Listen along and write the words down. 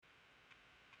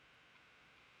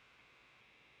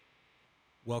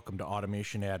Welcome to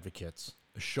Automation Advocates,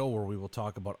 a show where we will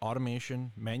talk about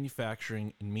automation,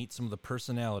 manufacturing, and meet some of the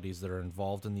personalities that are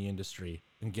involved in the industry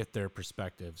and get their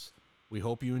perspectives. We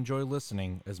hope you enjoy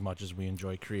listening as much as we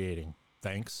enjoy creating.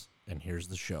 Thanks, and here's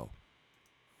the show.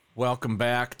 Welcome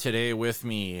back. Today with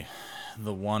me,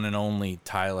 the one and only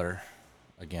Tyler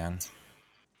again.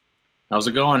 How's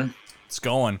it going? It's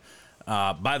going.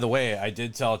 By the way, I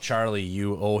did tell Charlie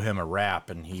you owe him a rap,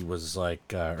 and he was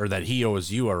like, or that he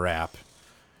owes you a rap.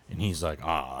 And he's like,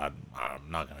 I'm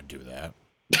not going to do that.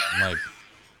 I'm like,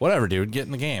 whatever, dude. Get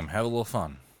in the game. Have a little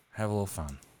fun.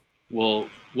 We'll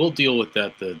deal with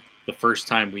that the first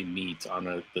time we meet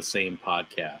on the same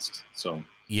podcast. So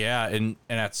Yeah, and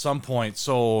at some point,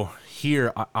 so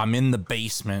here, I'm in the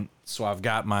basement. So I've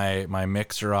got my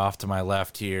mixer off to my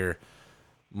left here,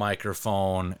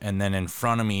 microphone, and then in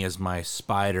front of me is my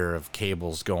spider of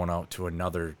cables going out to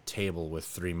another table with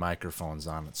 3 microphones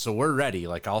on it. So we're ready.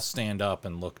 Like, I'll stand up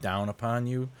and look down upon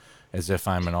you as if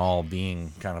I'm an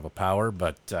all-being kind of a power,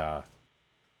 but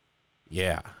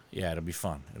yeah, it'll be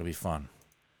fun.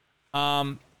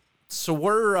 So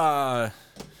we're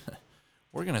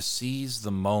gonna seize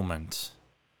the moment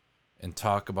and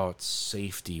talk about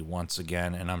safety once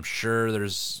again, and I'm sure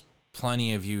there's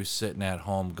plenty of you sitting at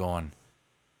home going,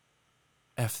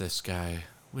 F this guy.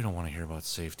 We don't want to hear about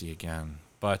safety again.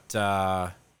 But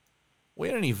we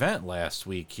had an event last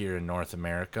week here in North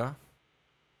America.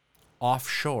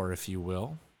 Offshore, if you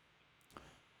will.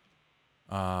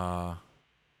 The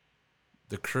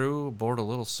crew aboard a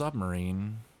little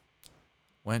submarine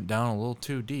went down a little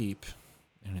too deep,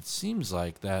 and it seems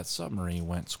like that submarine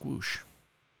went squoosh.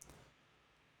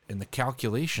 And the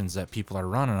calculations that people are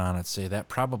running on it say that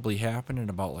probably happened in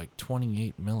about like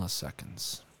 28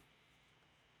 milliseconds.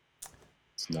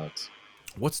 it's nuts.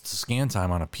 What's the scan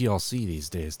time on a PLC these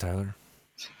days, Tyler?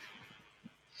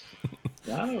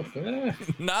 Oh,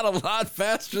 Not a lot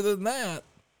faster than that.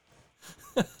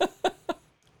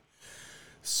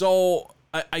 So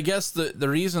I guess the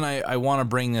reason I want to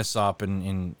bring this up,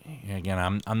 and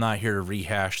again, I'm not here to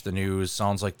rehash the news.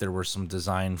 Sounds like there were some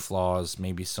design flaws,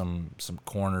 maybe some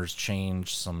corners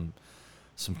changed, some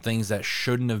things that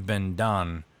shouldn't have been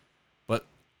done. But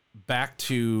back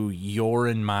to your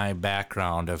and my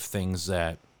background of things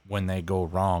that when they go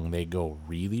wrong, they go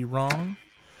really wrong.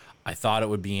 I thought it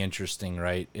would be interesting,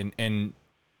 right? And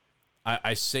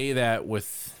I say that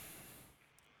with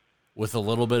a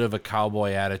little bit of a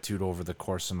cowboy attitude over the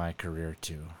course of my career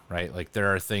too, right? Like,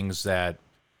 there are things that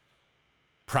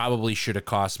probably should have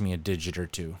cost me a digit or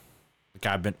two. Like,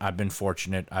 I've been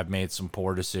fortunate. I've made some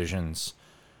poor decisions.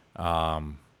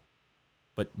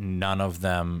 But none of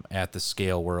them at the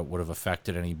scale where it would have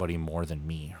affected anybody more than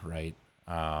me, right?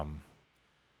 I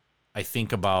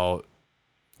think about,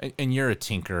 and you're a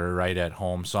tinkerer, right, at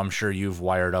home, so I'm sure you've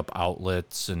wired up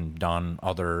outlets and done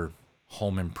other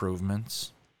home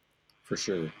improvements. for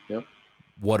sure. Yep.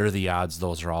 What are the odds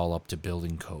those are all up to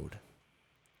building code?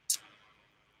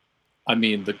 I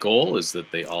mean, the goal is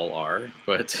that they all are,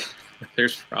 but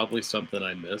there's probably something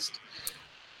I missed.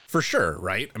 For sure,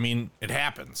 right? I mean, it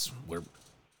happens.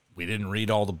 We didn't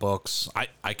read all the books.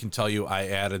 I can tell you I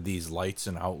added these lights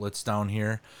and outlets down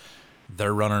here.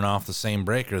 They're running off the same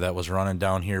breaker that was running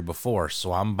down here before,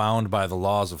 so I'm bound by the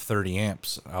laws of 30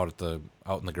 amps out in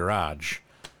the garage.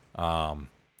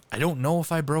 I don't know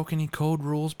if I broke any code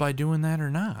rules by doing that or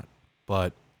not,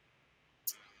 but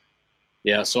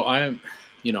Yeah. So I'm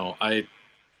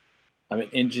an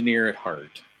engineer at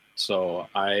heart. So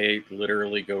I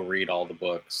literally go read all the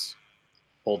books,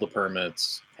 pull the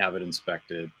permits, have it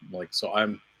inspected. Like, so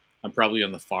I'm probably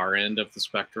on the far end of the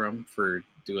spectrum for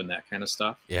doing that kind of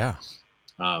stuff. yeah.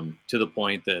 To the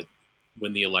point that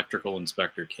when the electrical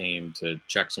inspector came to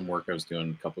check some work I was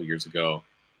doing a couple years ago,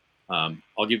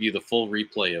 I'll give you the full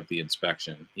replay of the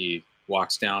inspection. He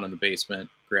walks down in the basement,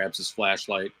 grabs his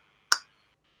flashlight,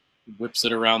 whips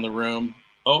it around the room.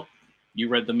 Oh, you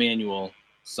read the manual,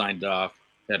 signed off,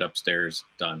 head upstairs,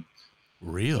 done.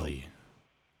 Really?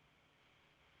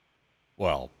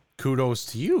 Well, kudos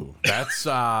to you.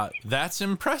 That's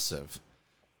impressive.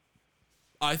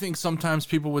 I think sometimes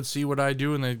people would see what I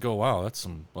do and they'd go, "Wow, that's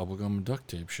some bubblegum and duct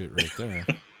tape shit right there."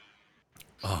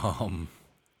 um,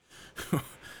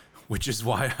 which is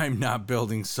why I'm not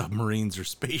building submarines or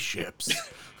spaceships.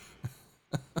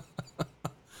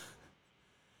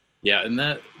 Yeah, and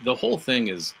that the whole thing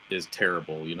is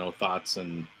terrible. Thoughts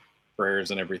and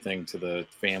prayers and everything to the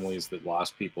families that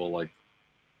lost people. Like,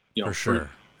 For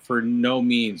sure. for no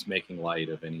means making light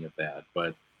of any of that,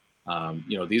 but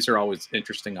these are always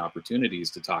interesting opportunities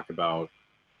to talk about.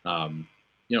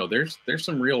 There's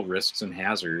some real risks and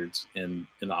hazards in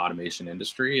the automation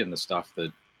industry and the stuff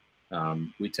that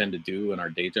we tend to do in our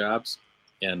day jobs,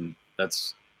 and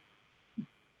that's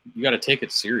you got to take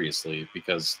it seriously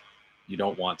because you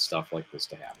don't want stuff like this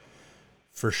to happen.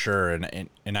 For sure.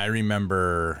 And I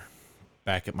remember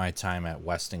back at my time at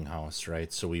Westinghouse,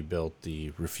 right? So we built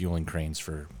the refueling cranes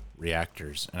for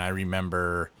reactors. And I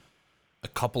remember a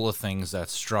couple of things that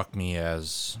struck me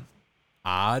as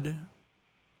odd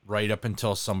right up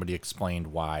until somebody explained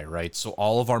why, right? So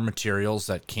all of our materials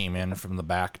that came in from the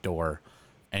back door,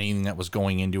 anything that was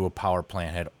going into a power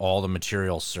plant had all the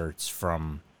material certs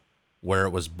from where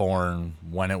it was born,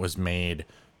 when it was made,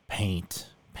 paint.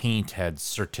 Paint had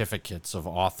certificates of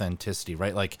authenticity,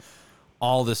 right? Like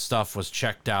all this stuff was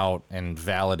checked out and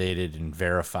validated and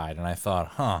verified. And I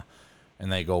thought, huh.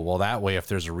 And they go, well, that way, if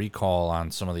there's a recall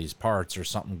on some of these parts or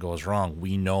something goes wrong,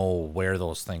 we know where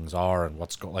those things are and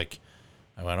what's going. Like,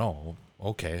 I went, oh,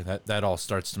 okay, that all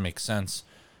starts to make sense.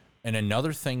 And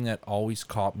another thing that always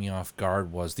caught me off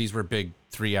guard was these were big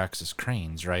 3-axis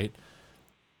cranes, right?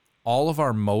 All of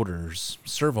our motors,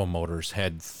 servo motors,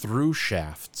 had through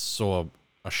shafts, so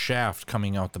a shaft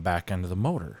coming out the back end of the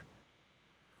motor,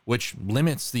 which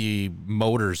limits the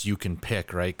motors you can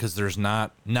pick, right? Because there's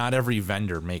not every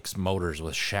vendor makes motors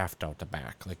with shaft out the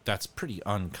back. Like, that's pretty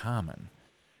uncommon.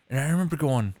 And I remember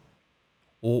going,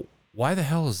 well, why the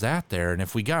hell is that there? And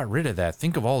if we got rid of that,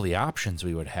 think of all the options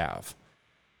we would have.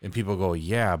 And people go,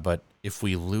 yeah, but if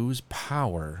we lose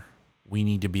power, we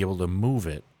need to be able to move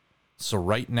it. So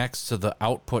right next to the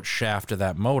output shaft of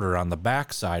that motor on the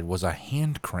backside was a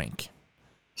hand crank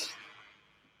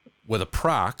with a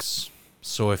prox.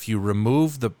 So if you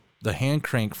remove the hand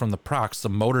crank from the prox, the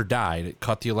motor died. It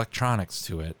cut the electronics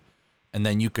to it. And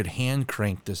then you could hand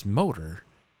crank this motor.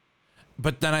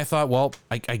 But then I thought, well,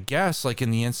 I guess like in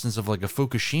the instance of like a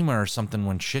Fukushima or something,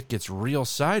 when shit gets real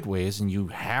sideways and you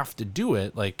have to do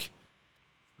it, like,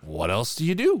 what else do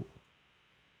you do?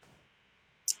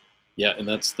 Yeah, and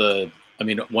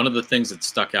one of the things that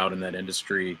stuck out in that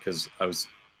industry, because I was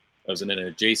in an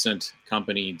adjacent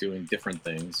company doing different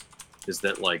things, is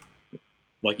that like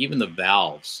even the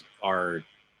valves are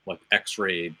like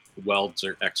X-rayed, welds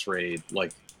are X-rayed,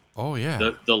 like Oh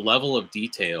yeah. the level of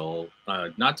detail,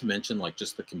 not to mention like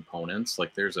just the components,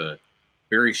 like there's a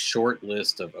very short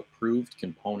list of approved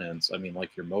components. I mean,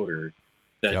 like your motor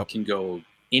that can go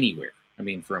anywhere. I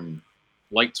mean, from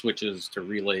light switches to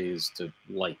relays to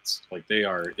lights, like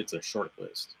it's a short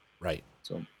list. Right.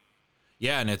 So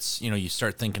yeah, and it's, you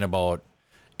start thinking about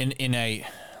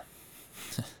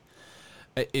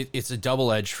it's a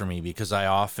double edge for me because I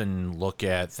often look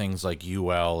at things like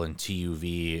UL and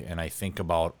TUV and I think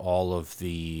about all of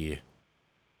the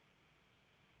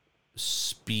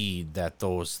speed that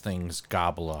those things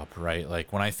gobble up, right?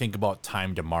 Like when I think about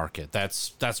time to market,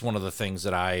 that's one of the things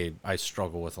that I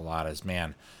struggle with a lot is,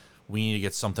 man, we need to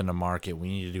get something to market. We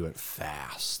need to do it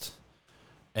fast.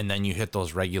 And then you hit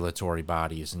those regulatory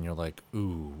bodies and you're like,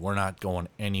 ooh, we're not going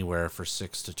anywhere for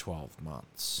 6 to 12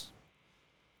 months.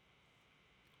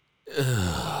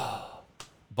 Ugh.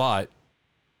 But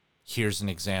here's an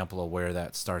example of where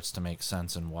that starts to make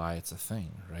sense and why it's a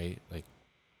thing, right? Like,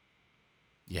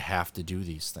 you have to do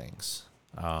these things.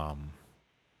 And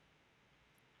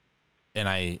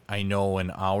I know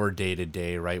in our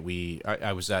day-to-day, right,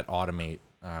 I was at Automate,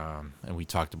 and we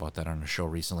talked about that on a show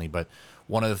recently, but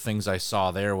one of the things I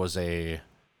saw there was a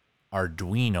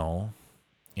Arduino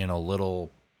in a little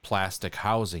plastic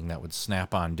housing that would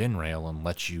snap on DIN rail and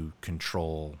let you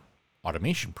control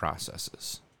automation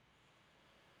processes.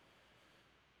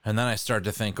 And then I started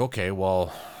to think, okay,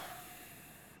 well,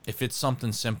 if it's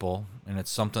something simple and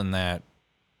it's something that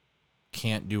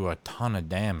can't do a ton of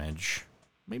damage,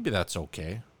 maybe that's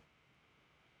okay.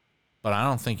 But I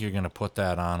don't think you're going to put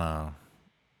that on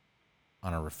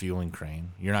a refueling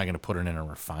crane. You're not going to put it in a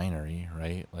refinery,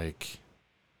 right? Like,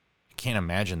 I can't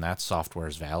imagine that software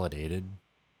is validated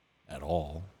at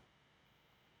all.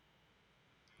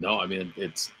 No, I mean,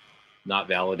 it's not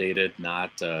validated,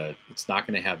 it's not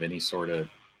going to have any sort of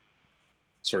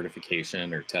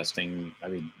certification or testing. I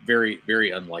mean, very, very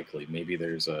unlikely. Maybe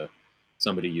there's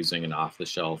somebody using an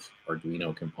off-the-shelf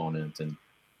Arduino component and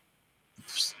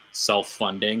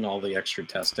self-funding all the extra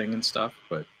testing and stuff,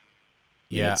 but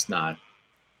yeah, it's not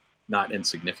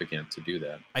insignificant to do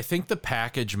that. I think the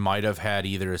package might have had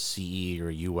either a CE or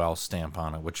UL stamp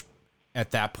on it, which at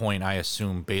that point I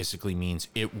assume basically means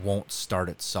it won't start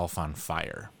itself on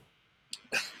fire.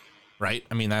 Right?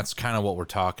 I mean, that's kind of what we're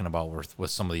talking about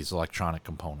with some of these electronic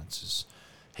components is,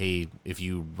 hey, if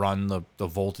you run the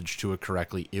voltage to it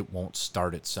correctly, it won't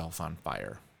start itself on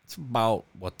fire. It's about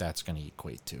what that's going to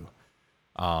equate to.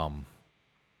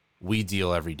 We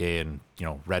deal every day in,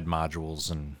 red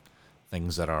modules and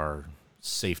things that are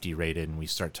safety rated and we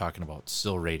start talking about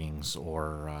SIL ratings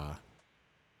or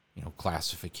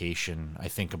classification, I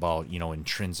think about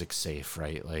intrinsic safe,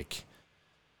 right? Like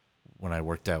when I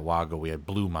worked at Wago, we had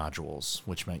blue modules,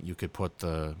 which meant you could put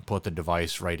the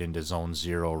device right into zone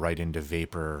 0, right into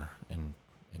vapor, and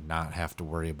not have to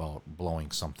worry about blowing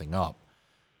something up.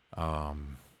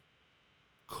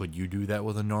 Could you do that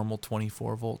with a normal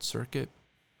 24-volt circuit?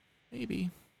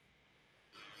 Maybe.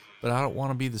 But I don't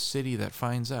want to be the city that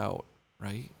finds out,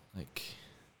 right? Like,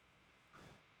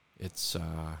 it's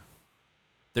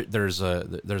there's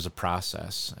a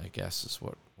process, I guess, is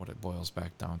what it boils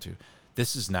back down to.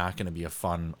 This is not going to be a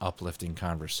fun, uplifting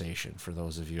conversation for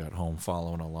those of you at home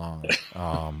following along.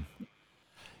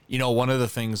 One of the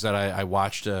things that I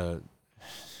watched a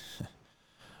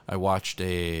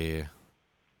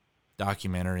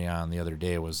documentary on the other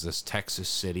day was this Texas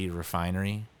City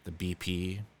refinery, the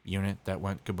BP unit that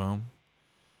went kaboom.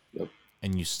 Yep.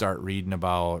 And you start reading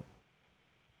about,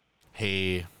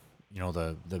 hey,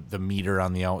 the meter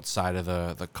on the outside of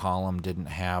the column didn't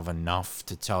have enough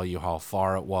to tell you how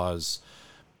far it was.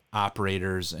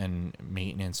 Operators and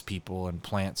maintenance people and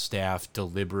plant staff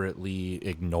deliberately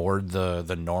ignored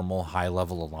the normal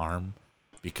high-level alarm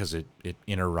because it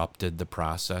interrupted the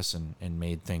process and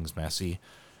made things messy.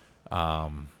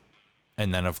 And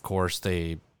then, of course,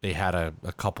 they had a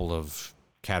couple of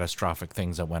catastrophic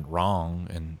things that went wrong,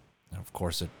 and, of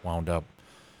course, it wound up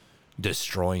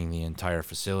destroying the entire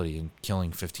facility and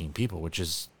killing 15 people, which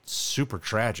is super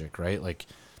tragic, right? Like,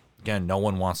 again, no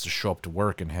one wants to show up to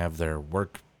work and have their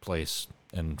workplace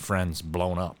and friends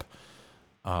blown up.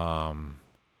 But,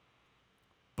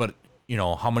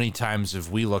 how many times have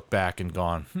we looked back and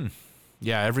gone,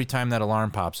 yeah, every time that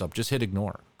alarm pops up, just hit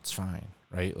ignore. It's fine,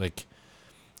 right? Like,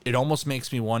 it almost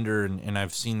makes me wonder, and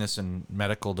I've seen this in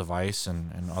medical device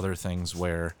and other things,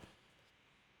 where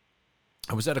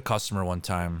I was at a customer one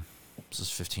time, this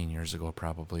is 15 years ago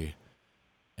probably,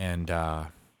 and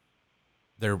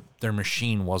their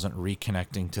machine wasn't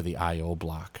reconnecting to the I/O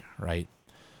block, right?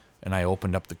 And I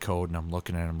opened up the code and I'm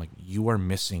looking at it, I'm like, you are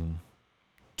missing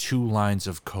 2 lines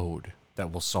of code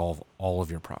that will solve all of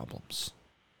your problems.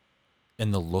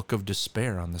 And the look of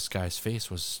despair on this guy's face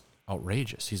was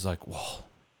outrageous. He's like, well,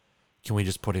 can we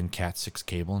just put in Cat 6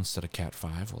 cable instead of Cat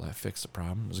 5? Will that fix the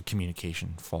problem? It was a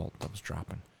communication fault that was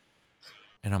dropping.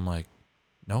 And I'm like,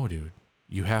 no, dude,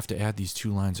 you have to add these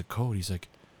 2 lines of code. He's like,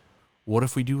 what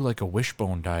if we do like a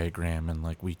wishbone diagram and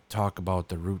like we talk about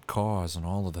the root cause and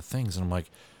all of the things? And I'm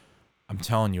like, I'm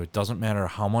telling you, it doesn't matter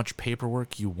how much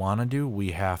paperwork you want to do,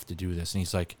 we have to do this. And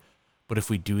he's like, but if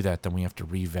we do that, then we have to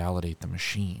revalidate the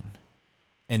machine.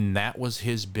 And that was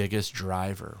his biggest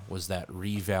driver, was that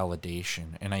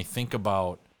revalidation. And I think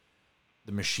about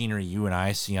the machinery you and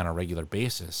I see on a regular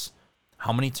basis.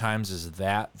 How many times is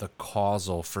that the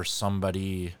causal for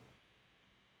somebody,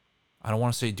 I don't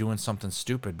want to say doing something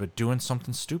stupid, but doing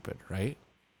something stupid, right?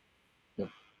 Yep.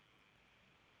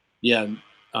 Yeah.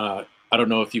 I don't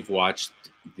know if you've watched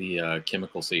the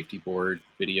Chemical Safety Board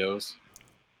videos.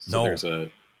 So No. there's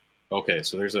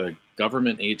a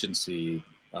government agency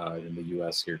in the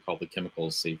U.S. here called the Chemical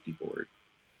Safety Board.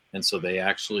 And so they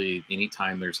actually,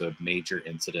 anytime there's a major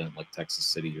incident like Texas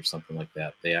City or something like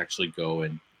that, they actually go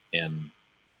and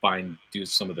do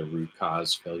some of the root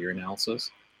cause failure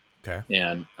analysis. Okay.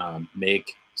 And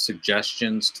make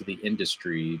suggestions to the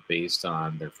industry based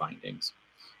on their findings.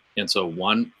 And so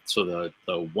one of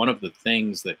the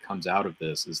things that comes out of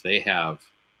this is they have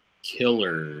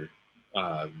killer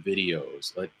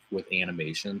videos like with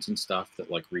animations and stuff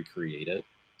that like recreate it,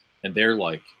 and they're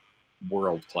like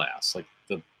world class, like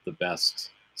the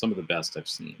best, some of the best I've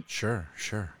seen. Sure.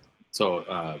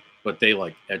 So, but they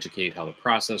like educate how the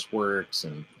process works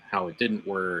and how it didn't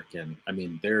work, and I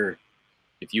mean,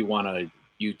 if you want a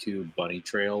YouTube bunny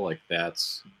trail, like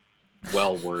that's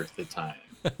well worth the time.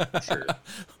 For sure.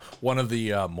 One of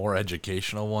the more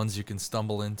educational ones you can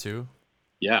stumble into.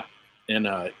 Yeah. And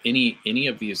any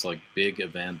of these like big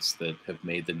events that have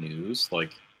made the news,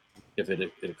 like if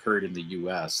it occurred in the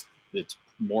U.S., it's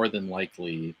more than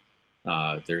likely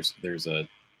there's a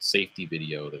safety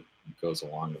video that goes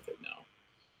along with it now.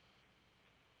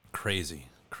 Crazy.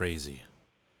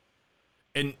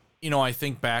 And I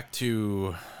think back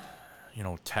to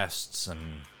tests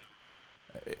and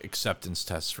acceptance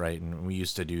tests, right? And we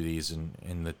used to do these,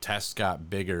 and the tests got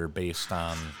bigger based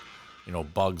on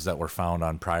bugs that were found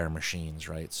on prior machines,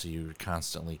 right? So you were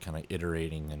constantly kind of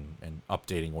iterating and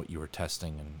updating what you were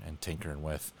testing and tinkering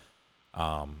with.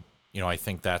 I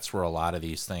think that's where a lot of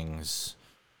these things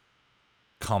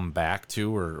come back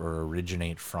to or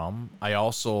originate from. I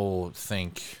also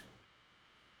think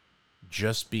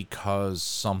just because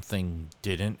something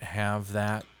didn't have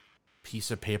that piece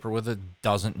of paper with it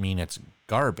doesn't mean it's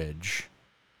garbage.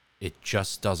 It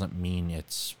just doesn't mean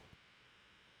it's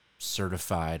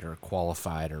certified or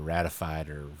qualified or ratified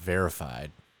or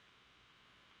verified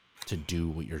to do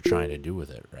what you're trying to do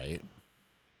with it, right?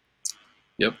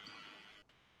 Yep.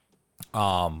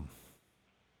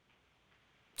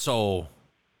 So,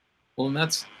 well, and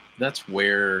that's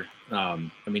where I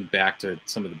mean, back to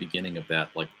some of the beginning of that,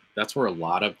 like that's where a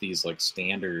lot of these like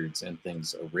standards and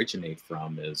things originate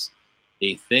from. Is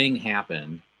a thing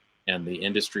happened, and the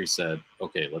industry said,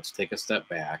 okay, let's take a step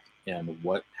back, and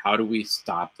how do we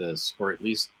stop this, or at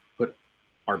least put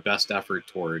our best effort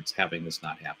towards having this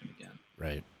not happen again.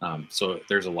 right. So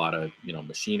there's a lot of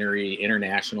machinery,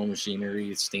 international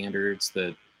machinery standards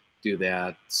that do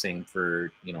that. Same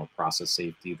for process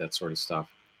safety, that sort of stuff.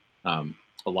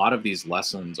 A lot of these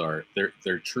lessons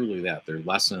they're truly that they're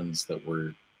lessons that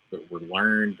were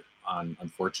learned on,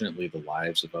 unfortunately, the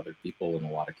lives of other people in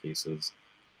a lot of cases,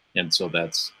 and so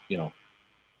that's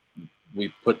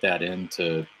we put that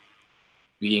into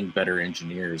being better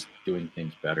engineers, doing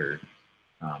things better.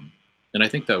 And I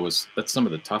think that's some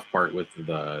of the tough part with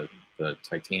the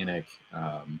Titanic.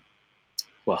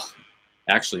 Well,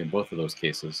 actually, in both of those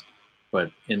cases,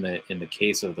 but in the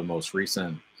case of the most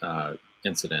recent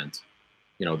incident,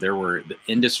 there were the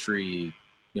industry,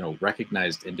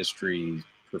 recognized industry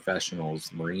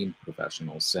professionals, marine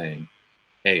professionals, saying,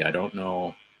 "Hey, I don't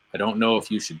know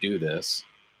if you should do this.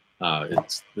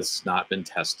 This has not been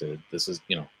tested. This is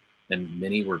and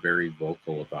many were very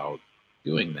vocal about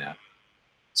doing that.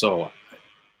 So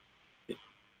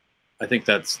I think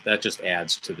that just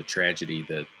adds to the tragedy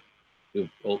that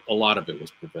a lot of it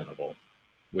was preventable,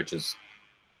 which is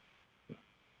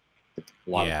a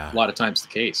lot of times the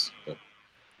case. But.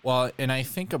 Well, and I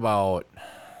think about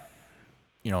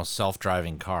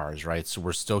self-driving cars, right? So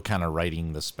we're still kind of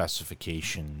writing the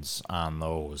specifications on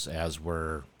those as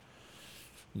we're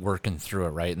working through it,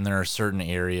 right? And there are certain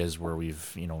areas where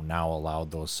we've now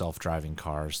allowed those self-driving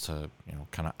cars to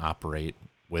kind of operate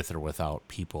with or without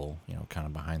people kind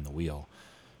of behind the wheel.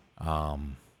 I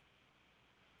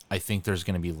think there's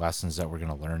going to be lessons that we're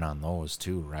going to learn on those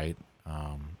too, right?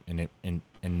 And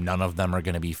none of them are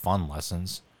going to be fun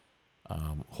lessons.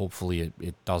 Hopefully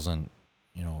it doesn't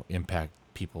impact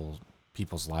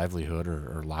people's livelihood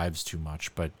or lives too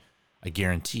much, but I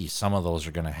guarantee some of those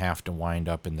are going to have to wind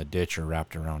up in the ditch or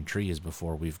wrapped around trees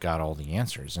before we've got all the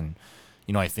answers. And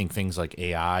I think things like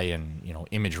AI and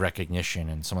image recognition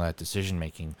and some of that decision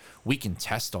making, we can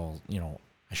test all,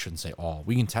 I shouldn't say all,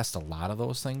 we can test a lot of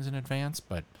those things in advance,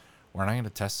 but we're not going to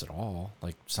test it all.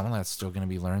 Like, some of that's still going to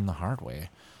be learned the hard way.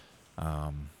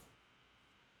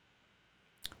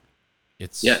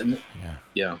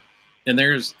 Yeah. And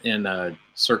there's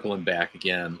circling back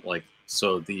again, like,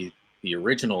 so the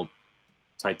original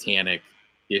Titanic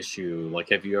issue, like,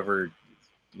 have you ever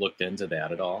looked into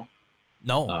that at all?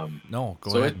 No,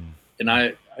 go ahead.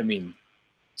 I mean,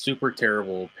 super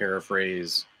terrible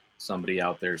paraphrase. Somebody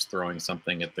out there's throwing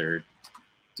something at their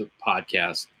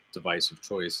podcast device of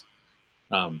choice.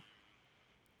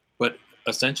 But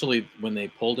essentially, when they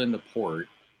pulled into port,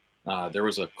 there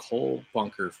was a coal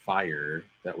bunker fire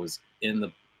that was in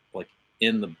the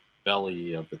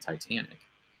belly of the Titanic.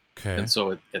 Okay. And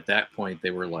so at that point, they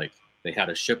were like, they had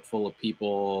a ship full of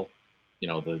people,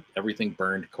 everything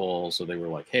burned coal. So they were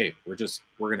like, hey, we're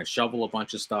going to shovel a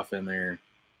bunch of stuff in there.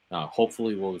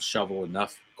 Hopefully we'll shovel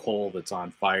enough coal that's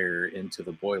on fire into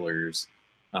the boilers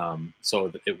so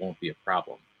that it won't be a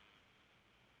problem.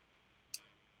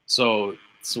 So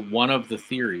one of the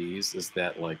theories is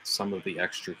that, like, some of the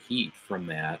extra heat from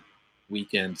that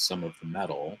weakened some of the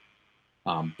metal.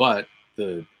 But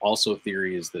the also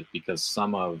theory is that because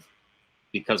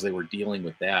they were dealing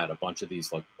with that, a bunch of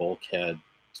these like bulkhead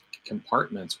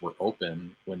compartments were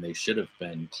open when they should have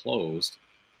been closed.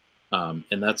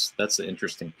 And that's the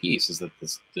interesting piece, is that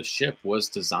the ship was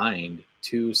designed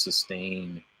to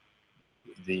sustain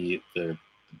the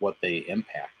what they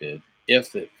impacted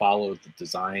if it followed the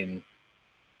design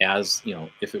as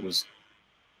if it was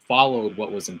followed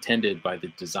what was intended by the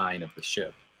design of the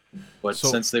ship. But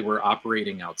since they were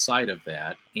operating outside of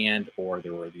that, or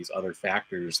there were these other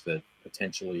factors that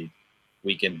potentially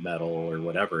weakened metal or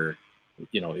whatever,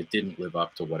 it didn't live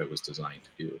up to what it was designed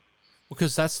to do.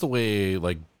 Because that's the way,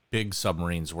 like, big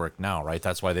submarines work now, right?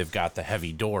 That's why they've got the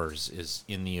heavy doors, is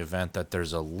in the event that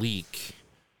there's a leak,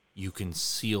 you can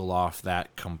seal off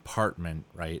that compartment,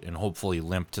 right? And hopefully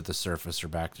limp to the surface or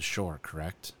back to shore,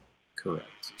 correct?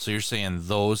 Correct. So you're saying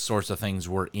those sorts of things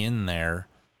were in there,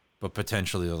 but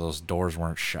potentially those doors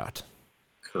weren't shut.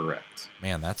 Correct.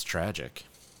 Man, that's tragic.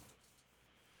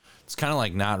 It's kind of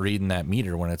like not reading that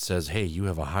meter when it says, "Hey, you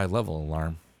have a high level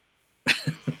alarm."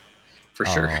 For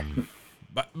sure.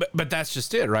 But that's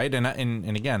just it, right? And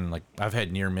again, like I've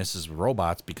had near misses with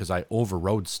robots because I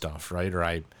overrode stuff, right? Or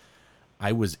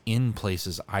I was in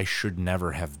places I should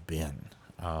never have been.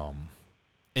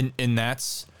 And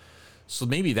that's so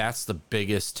maybe that's the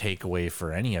biggest takeaway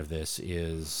for any of this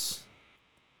is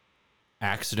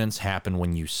accidents happen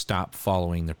when you stop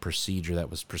following the procedure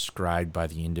that was prescribed by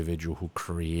the individual who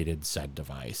created said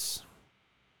device.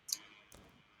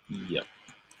 Yep.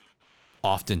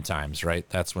 Oftentimes, right?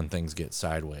 That's when things get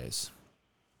sideways.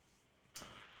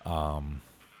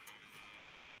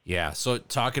 Yeah, so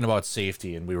talking about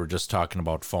safety, and we were just talking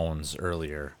about phones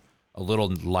earlier. A little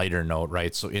lighter note,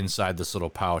 right? So inside this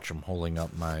little pouch, I'm holding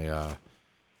up my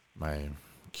my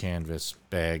canvas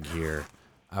bag here.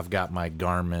 I've got my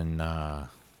Garmin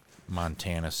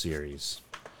Montana series.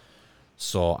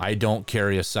 So I don't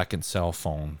carry a second cell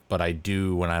phone, but I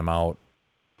do when I'm out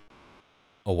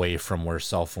away from where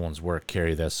cell phones work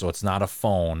carry this. So it's not a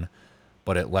phone,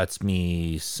 but it lets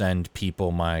me send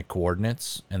people my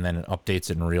coordinates and then it updates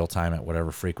it in real time at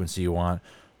whatever frequency you want,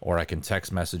 or I can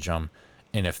text message them.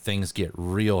 And if things get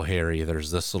real hairy,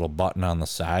 there's this little button on the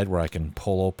side where I can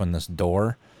pull open this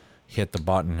door, hit the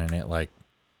button, and it like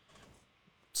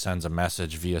sends a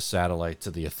message via satellite to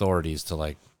the authorities to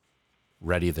like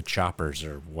ready the choppers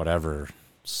or whatever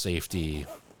safety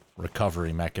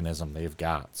recovery mechanism they've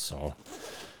got. So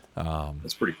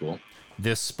That's pretty cool.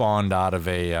 this spawned out of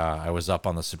I was up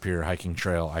on the Superior hiking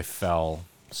trail. I fell,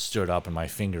 stood up, and my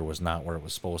finger was not where it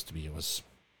was supposed to be. It was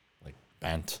like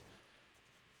bent.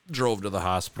 Drove to the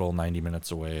hospital 90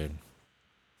 minutes away. And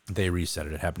they reset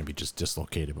it. It happened to be just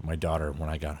dislocated. But my daughter, when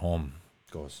I got home,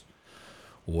 goes,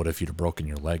 "Well, what if you'd have broken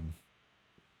your leg?"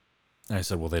 And I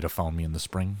said, "Well, they'd have found me in the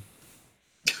spring."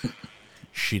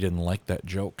 She didn't like that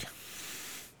joke.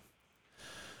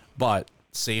 But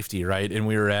safety, right? And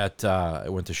we were at, I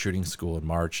went to shooting school in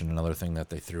March, and another thing that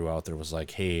they threw out there was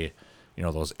like, hey, you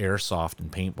know, those airsoft and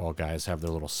paintball guys have their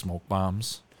little smoke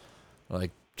bombs.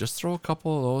 Like, just throw a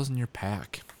couple of those in your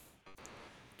pack.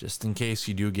 Just in case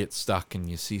you do get stuck and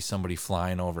you see somebody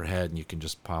flying overhead and you can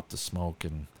just pop the smoke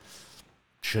and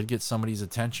should get somebody's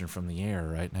attention from the air,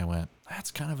 right? And I went,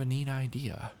 that's kind of a neat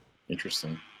idea.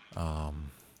 Interesting.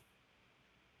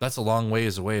 That's a long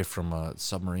ways away from a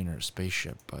submarine or a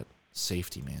spaceship, but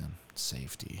safety, man,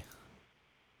 safety.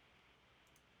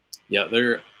 Yeah,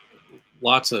 there are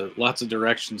lots of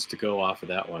directions to go off of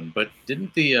that one. But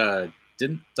doesn't the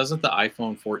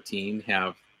iPhone 14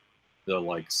 have the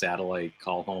like satellite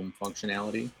call home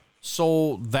functionality?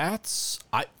 So that's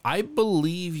I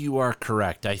believe you are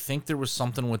correct. I think there was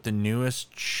something with the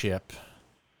newest chip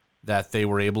that they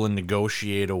were able to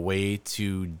negotiate a way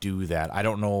to do that. I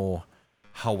don't know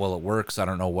how well it works. I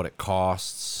don't know what it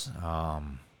costs.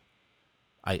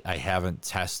 I haven't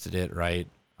tested it, right?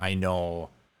 I know,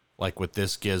 like with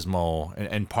this gizmo,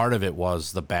 and part of it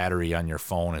was the battery on your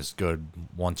phone is good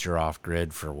once you're off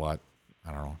grid for what,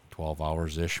 I don't know, 12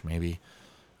 hours-ish maybe.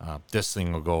 This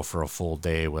thing will go for a full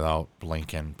day without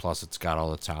blinking. Plus, it's got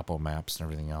all the topo maps and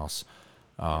everything else.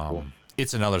 Cool.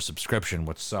 It's another subscription,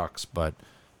 which sucks, but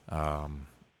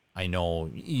I know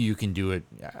you can do it.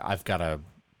 I've got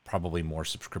probably more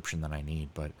subscription than I need,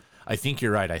 but I think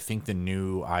you're right. I think the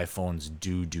new iPhones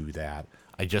do that.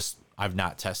 I've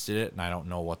not tested it, and I don't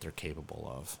know what they're capable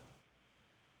of.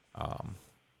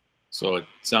 So it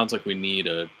sounds like we need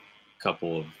a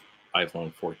couple of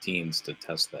iPhone 14s to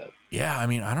test that. Yeah, I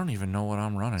mean, I don't even know what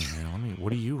I'm running here.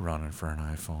 What are you running for an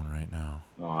iPhone right now?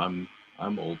 Oh,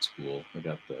 I'm old school. I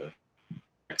got the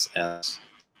XS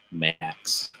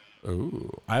Max.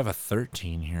 Ooh, I have a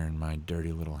 13 here in my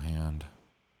dirty little hand.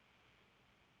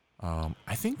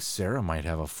 I think Sarah might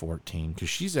have a 14 because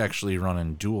she's actually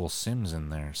running dual SIMs in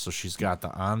there. So she's got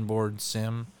the onboard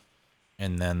SIM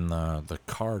and then the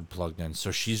card plugged in.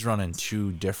 So she's running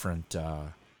two different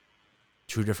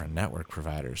network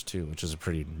providers too, which is a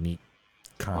pretty neat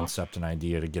concept and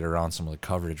idea to get around some of the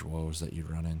coverage woes that you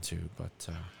run into. But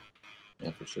yeah,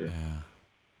 for sure. Yeah.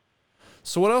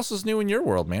 So what else is new in your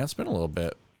world, man? It's been a little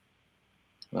bit.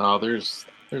 Oh, there's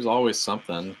always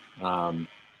something.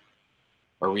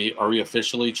 Are we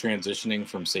officially transitioning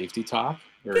from safety talk?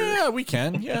 Or? Yeah, we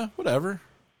can. Yeah, whatever.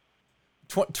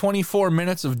 24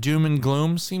 minutes of doom and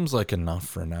gloom seems like enough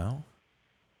for now.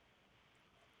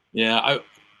 Yeah,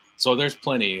 so there's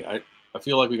plenty. I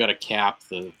feel like we got to cap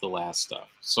the last stuff.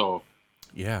 So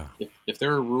yeah, if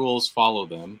there are rules, follow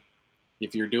them.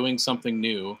 If you're doing something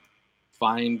new,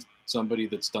 find somebody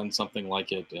that's done something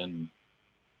like it and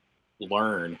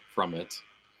learn from it.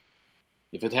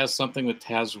 If it has something that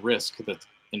has risk,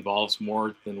 involves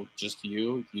more than just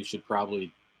you, you should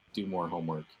probably do more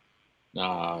homework.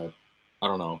 I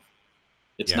don't know.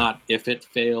 It's Yeah, not if it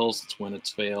fails, it's when it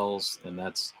fails, and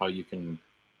that's how you can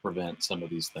prevent some of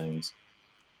these things.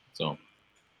 So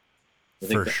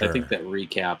for I think sure. that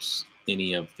recaps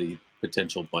any of the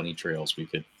potential bunny trails we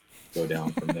could go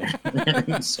down from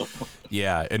there. So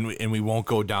Yeah, and we won't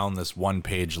go down this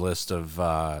one-page list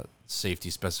of safety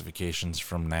specifications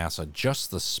from NASA,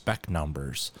 just the spec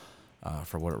numbers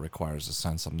for what it requires to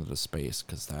send something to space,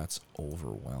 because that's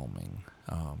overwhelming.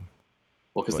 well,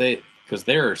 But because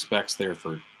there are specs there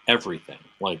for everything,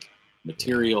 like yeah,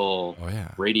 material, oh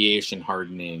yeah, radiation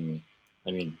hardening.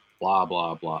 I mean, blah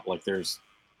blah blah. Like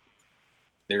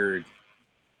they're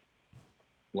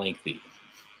lengthy.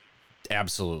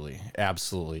 absolutely,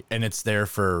 absolutely, and it's there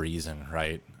for a reason,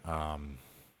 right?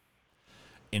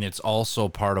 And it's also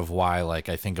part of why, like,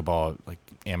 I think about like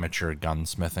amateur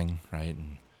gunsmithing, right?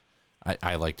 And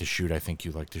I like to shoot. I think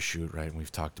you like to shoot, right? And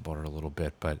we've talked about it a little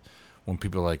bit, but when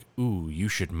people are like, "Ooh, you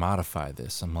should modify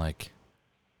this," I'm like,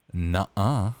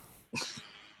 "Nuh-uh,"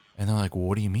 and they're like, well,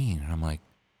 "What do you mean?" And I'm like,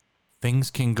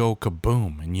 "Things can go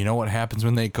kaboom, and you know what happens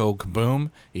when they go kaboom?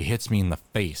 It hits me in the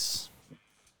face.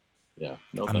 Yeah,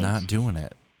 no I'm not thanks. doing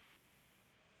it."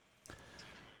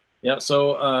 Yeah,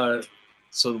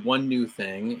 so one new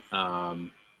thing,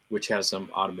 which has some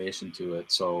automation to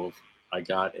it. So I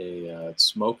got a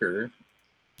smoker in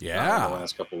the Yeah,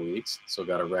 last couple of weeks. So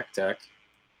got a Rectech,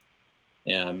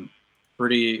 and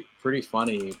pretty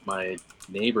funny. My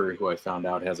neighbor, who I found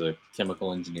out has a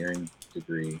chemical engineering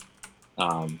degree,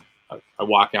 I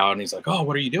walk out and he's like, "Oh,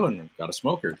 what are you doing?" "I've got a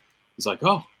smoker." He's like,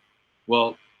 "Oh,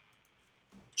 well,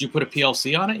 did you put a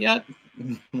PLC on it yet?"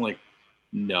 I'm like,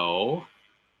 "No,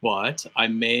 but I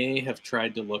may have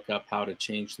tried to look up how to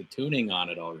change the tuning on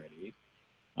it already."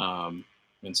 Um,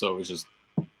 and so it was just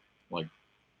like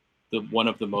the one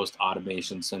of the most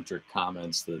automation centric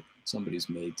comments that somebody's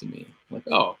made to me. Like,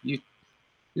 "Oh, you're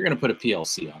going to put a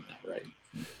PLC on that, right?"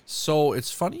 so it's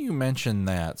funny you mentioned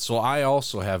that. So I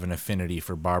also have an affinity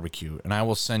for barbecue, and I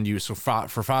will send you. So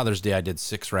for Father's Day, I did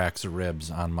 6 racks of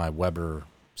ribs on my Weber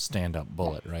stand-up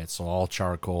bullet, right? So all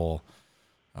charcoal.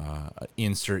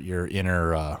 Insert your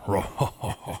inner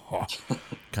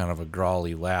kind of a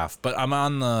growly laugh. But I'm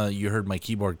on the. You heard my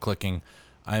keyboard clicking.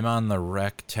 I'm on the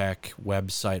RecTech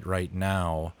website right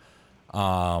now.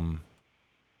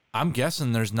 I'm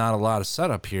guessing there's not a lot of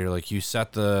setup here. Like you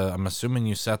set the. I'm assuming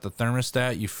you set the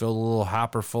thermostat. You fill a little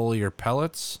hopper full of your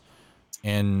pellets.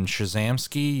 And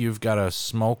Shazamski, you've got a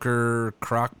smoker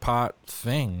crock pot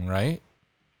thing, right?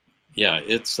 Yeah,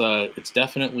 it's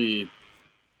definitely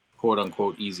quote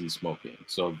unquote easy smoking.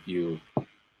 So you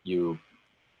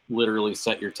literally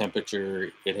set your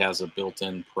temperature. It has a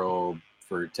built-in probe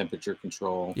for temperature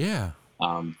control. Yeah.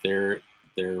 Their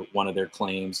one of their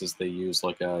claims is they use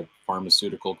like a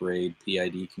pharmaceutical grade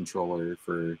PID controller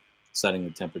for setting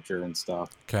the temperature and stuff.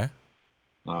 Okay.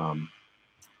 Um,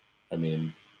 I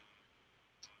mean,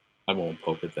 I won't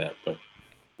poke at that, but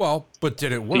Well, but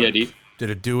did it work? PID, Did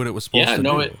it do what it was supposed yeah, to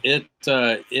no, do?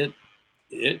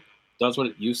 it does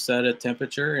what you set at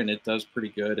temperature, and it does pretty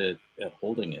good at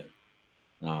holding it.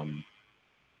 Um,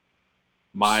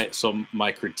 my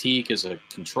critique as a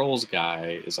controls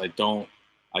guy is I don't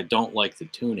like the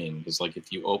tuning, because like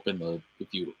if you open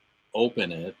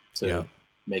it Yeah. to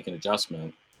make an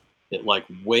adjustment, it like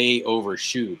way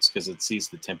overshoots because it sees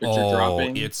the temperature Oh,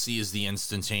 dropping. it sees the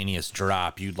instantaneous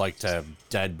drop. You'd like to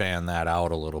deadband that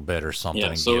out a little bit or something Yeah,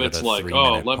 and so give it it's a like, oh, 3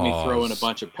 minute let me throw in a pause.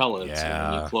 bunch of pellets, and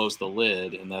then you Yeah. close the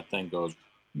lid, and that thing goes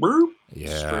boop,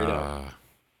 straight up. Yeah.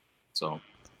 So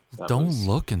that Don't was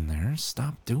look in there.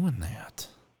 Stop doing that.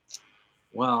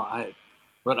 well,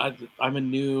 I'm a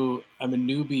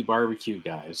newbie barbecue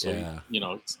guy, so Yeah.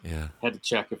 Yeah. had to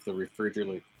check if the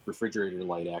refrigerator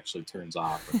light actually turns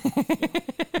off. You know.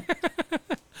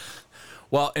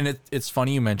 Well, and it's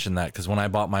funny you mentioned that because when I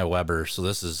bought my Weber, so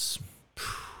this is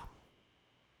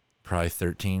probably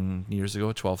 13 years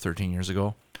ago, 12, 13 years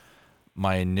ago.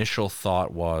 My initial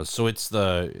thought was, so it's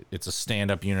a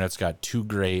stand-up unit. It's got 2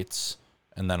 grates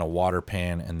and then a water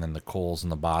pan and then the coals in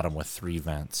the bottom with 3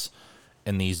 vents.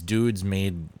 And these dudes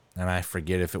made, and I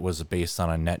forget if it was based on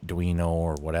a Netduino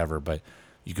or whatever, but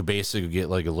you could basically get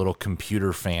like a little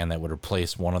computer fan that would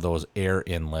replace one of those air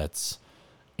inlets,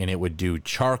 and it would do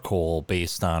charcoal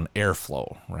based on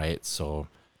airflow, right? So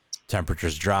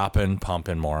temperature's dropping,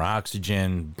 pumping more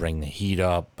oxygen, bring the heat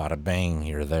up, bada bang,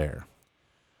 you're there.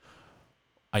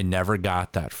 I never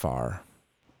got that far.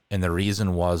 And the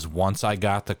reason was once I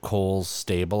got the coals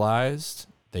stabilized,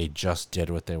 they just did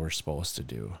what they were supposed to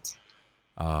do.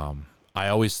 I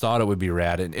always thought it would be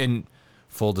rad. And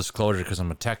full disclosure, because I'm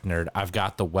a tech nerd, I've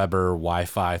got the Weber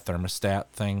Wi-Fi thermostat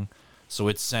thing, so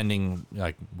it's sending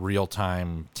like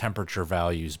real-time temperature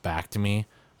values back to me.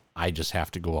 I just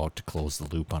have to go out to close the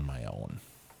loop on my own.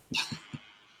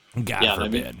 God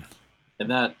forbid. I mean, and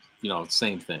that,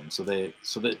 same thing. So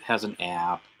that has an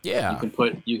app. Yeah.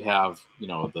 You have,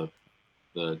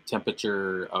 the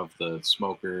temperature of the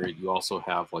smoker. You also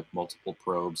have like multiple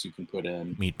probes you can put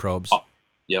in. Meat probes.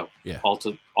 Yep. Yeah.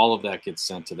 All of that gets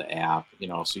sent to the app,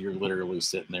 so you're literally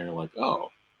sitting there like,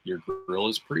 oh, your grill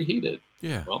is preheated.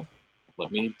 Yeah. Well,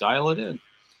 let me dial it in.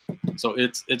 So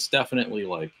it's definitely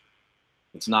like,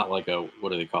 it's not like a,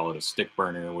 what do they call it? A stick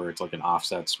burner where it's like an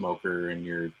offset smoker and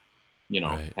you're,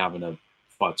 Right. having a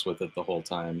futz with it the whole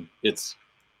time. It's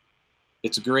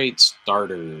a great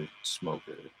starter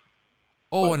smoker.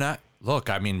 Oh, and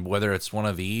I mean, whether it's one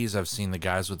of these, I've seen the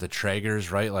guys with the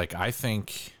Traegers, right? Like, I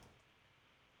think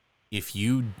if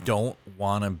you don't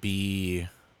want to be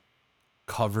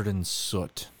covered in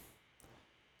soot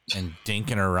and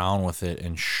dinking around with it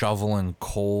and shoveling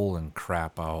coal and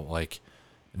crap out, like,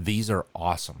 these are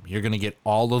awesome. You're going to get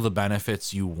all of the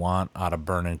benefits you want out of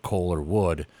burning coal or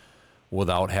wood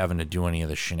without having to do any of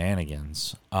the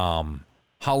shenanigans.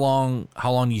 How long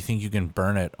do you think you can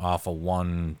burn it off of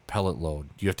one pellet load?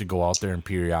 Do you have to go out there and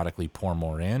periodically pour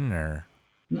more in, or?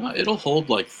 No, it'll hold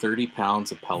like 30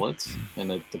 pounds of pellets,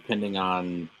 and depending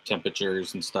on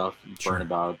temperatures and stuff, you burn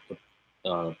about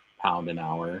a pound an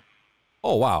hour.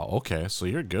 Oh, wow. Okay, so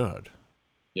you're good.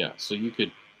 Yeah, so you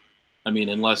could, I mean,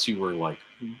 unless you were like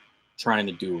trying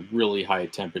to do a really high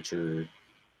temperature,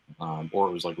 or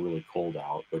it was like really cold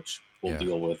out, which we'll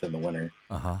deal with in the winter.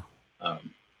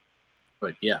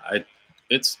 But yeah,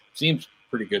 it seems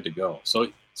pretty good to go. So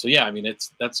yeah, I mean,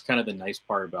 that's kind of the nice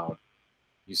part about,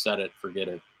 you set it, forget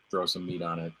it, throw some meat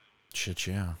on it. Shit,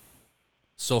 yeah.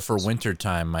 So for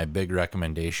wintertime, my big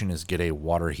recommendation is get a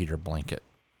water heater blanket.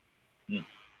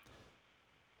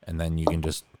 And then you can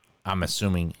just, I'm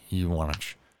assuming you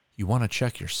want to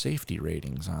check your safety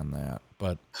ratings on that,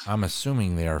 but I'm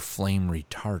assuming they are flame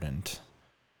retardant.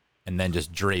 And then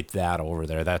just drape that over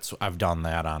there. I've done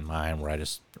that on mine, where I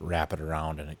just wrap it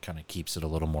around and it kind of keeps it a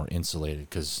little more insulated.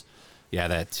 Because, yeah,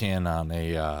 that tin on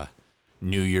a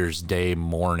New Year's Day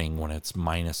morning when it's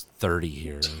minus 30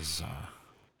 here is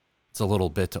it's a little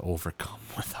bit to overcome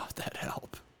without that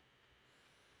help.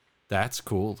 That's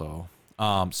cool, though.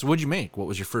 So what'd you make? What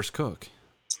was your first cook?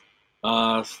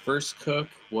 First cook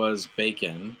was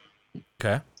bacon.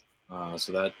 Okay.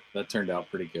 So that turned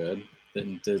out pretty good.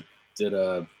 Then did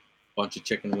a bunch of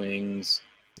chicken wings.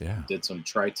 Yeah. Did some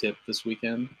tri-tip this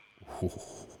weekend. Ooh.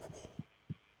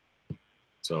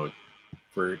 So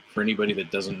for anybody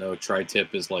that doesn't know,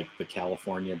 tri-tip is like the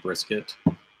California brisket.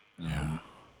 Yeah.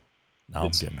 Now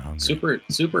I'm getting hungry.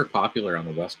 Super popular on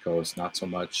the West Coast. Not so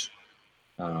much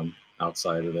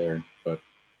outside of there, but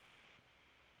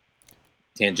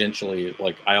tangentially,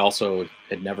 like, I also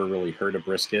had never really heard of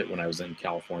brisket when I was in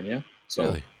California. So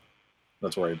really?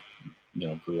 That's where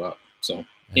I grew up. So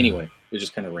anyway, it was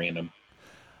just kind of random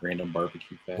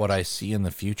barbecue facts. What I see in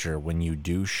the future when you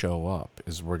do show up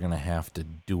is we're going to have to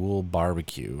dual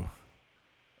barbecue,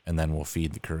 and then we'll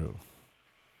feed the crew.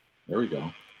 There we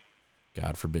go.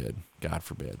 God forbid. God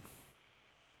forbid.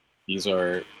 These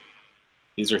are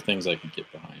things I can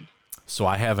get behind. So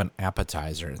I have an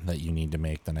appetizer that you need to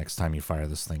make the next time you fire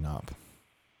this thing up.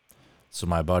 So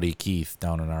my buddy Keith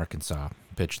down in Arkansas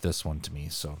pitched this one to me.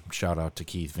 So shout out to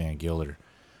Keith Van Gilder.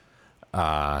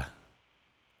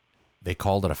 They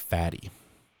called it a fatty.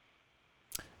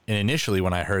 And initially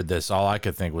when I heard this, all I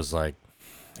could think was like,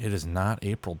 it is not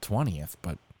April 20th,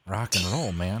 but rock and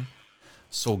roll, man.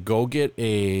 So go get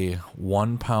a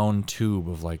 1 pound tube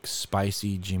of like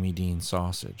spicy Jimmy Dean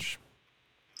sausage.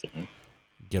 Okay.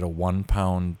 Get a 1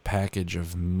 pound package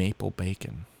of maple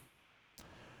bacon.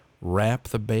 Wrap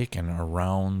the bacon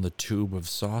around the tube of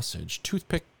sausage.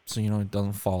 Toothpick so it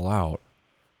doesn't fall out.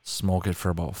 Smoke it for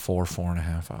about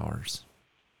 4.5 hours.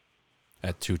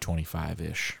 At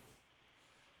 225-ish.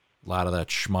 A lot of that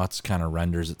schmutz kind of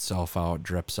renders itself out,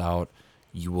 drips out.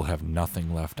 You will have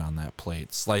nothing left on that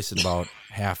plate. Slice it about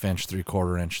 1/2 inch,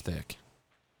 3/4 inch thick.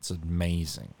 It's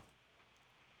amazing.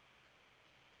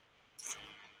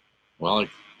 Well, I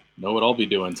know what I'll be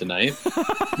doing tonight.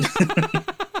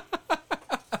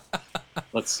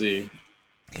 Let's see.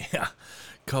 Yeah.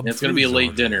 It's going to be a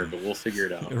late dinner, but we'll figure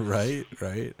it out.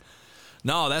 Right.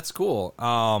 No, that's cool.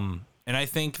 And I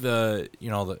think the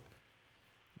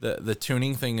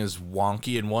tuning thing is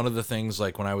wonky. And one of the things,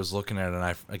 like when I was looking at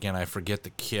it, and I forget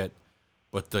the kit,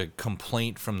 but the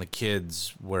complaint from the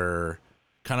kids were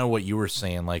kind of what you were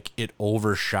saying, like it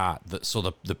overshot. So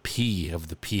the P of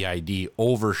the PID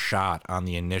overshot on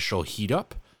the initial heat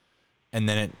up, and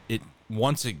then it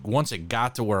once it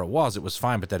got to where it was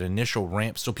fine. But that initial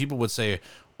ramp, so people would say,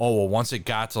 oh, well, once it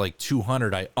got to like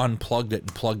 200, I unplugged it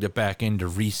and plugged it back in to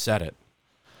reset it.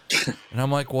 And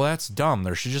I'm like, well, that's dumb.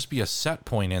 There should just be a set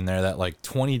point in there that like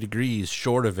 20 degrees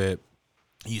short of it,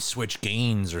 you switch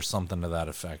gains or something to that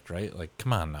effect, right? Like,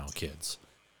 come on now, kids.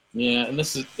 Yeah, and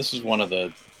this is one of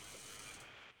the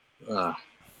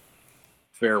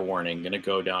fair warning. Going to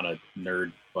go down a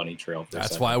nerd bunny trail for a second.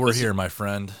 That's why we're here, my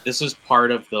friend. This is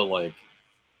part of the like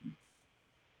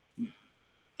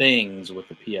things with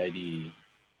the PID,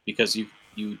 because you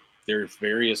there's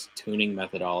various tuning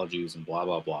methodologies and blah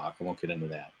blah blah. I won't get into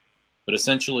that, but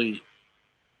essentially,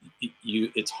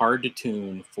 it's hard to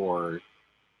tune for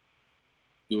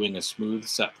doing a smooth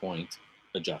set point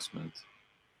adjustment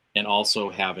and also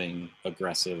having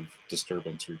aggressive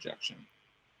disturbance rejection.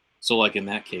 So like in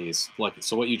that case,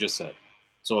 so what you just said.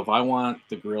 So if I want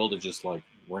the grill to just like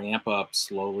ramp up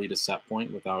slowly to set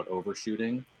point without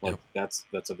overshooting, like that's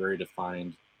a very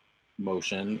defined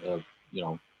motion of,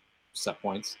 set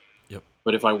points. Yep.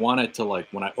 But if I want it to, like,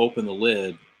 when I open the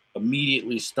lid,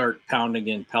 immediately start pounding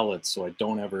in pellets so I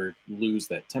don't ever lose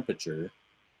that temperature,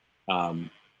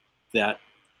 that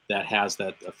has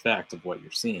that effect of what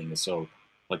you're seeing. So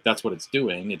like that's what it's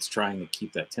doing. It's trying to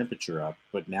keep that temperature up,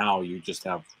 but now you just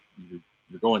have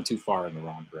you're going too far in the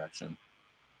wrong direction.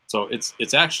 So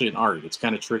it's actually an art. It's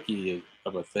kind of tricky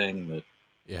of a thing that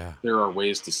there are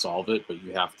ways to solve it, but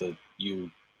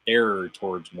you err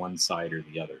towards one side or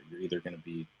the other. You're either going to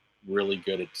be really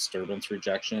good at disturbance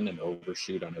rejection and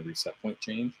overshoot on every set point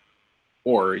change,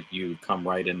 or you come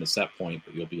right into set point,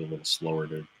 but you'll be a little slower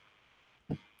to.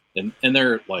 And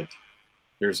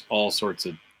there's all sorts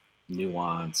of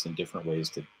nuance and different ways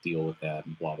to deal with that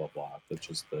and blah blah blah. That's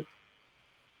just the.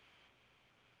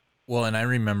 Well, and I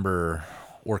remember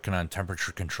working on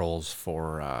temperature controls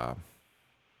for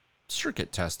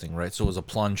circuit testing, right? So it was a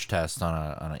plunge test on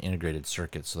an integrated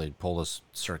circuit. So they'd pull this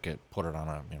circuit, put it on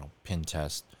a pin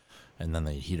test, and then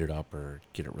they heat it up or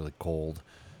get it really cold.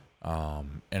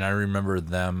 And I remember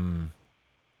them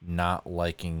not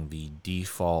liking the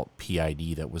default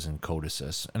PID that was in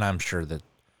Codesys. And I'm sure that,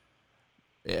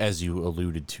 as you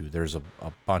alluded to, there's a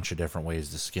bunch of different ways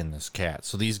to skin this cat.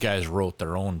 So these guys wrote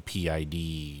their own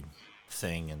PID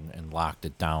thing and locked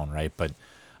it down, right? But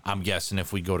I'm guessing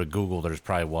if we go to Google, there's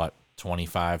probably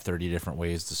 25, 30 different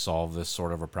ways to solve this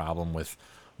sort of a problem with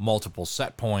multiple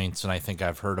set points. And I think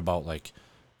I've heard about like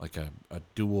a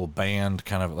dual band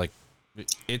kind of like,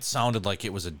 it sounded like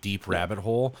it was a deep rabbit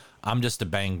hole. I'm just a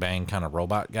bang bang kind of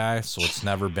robot guy, so it's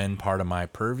never been part of my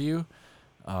purview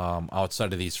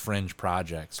outside of these fringe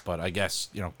projects. But I guess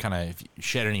kind of if you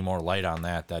shed any more light on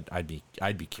that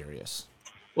I'd be curious.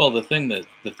 Well, the thing that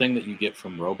you get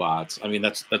from robots, I mean,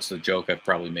 that's the joke I've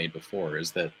probably made before,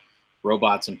 is that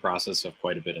robots and process have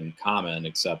quite a bit in common,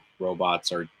 except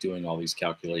robots are doing all these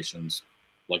calculations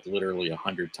like literally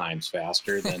 100 times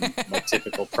faster than my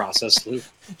typical process loop.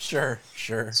 Sure.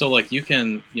 So like you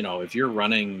can, if you're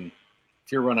running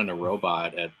a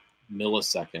robot at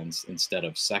milliseconds instead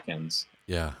of seconds,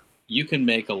 you can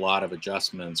make a lot of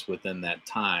adjustments within that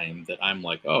time that I'm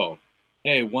like, oh,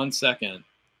 hey, 1 second,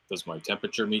 does my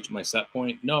temperature meet my set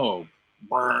point? No,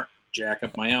 jack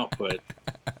up my output.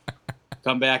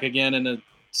 Come back again in a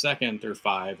second or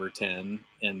 5 or 10,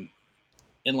 and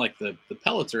like the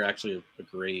pellets are actually a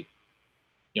great,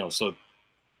 so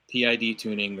PID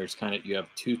tuning, you have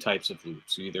two types of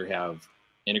loops. You either have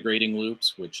integrating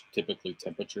loops, which typically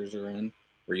temperatures are in,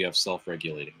 or you have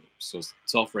self-regulating loops. So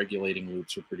self-regulating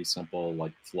loops are pretty simple,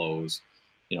 like flows.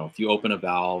 If you open a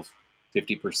valve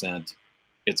 50%,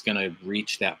 it's going to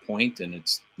reach that point and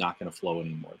it's not going to flow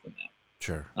any more than that.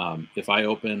 Sure. If I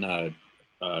open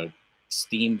a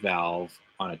steam valve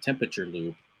on a temperature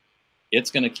loop, it's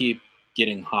going to keep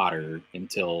getting hotter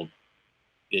until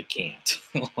it can't.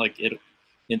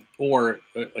 Or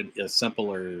a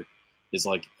simpler is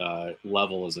like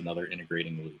level is another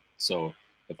integrating loop. So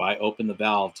if I open the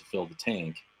valve to fill the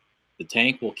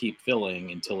tank will keep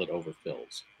filling until it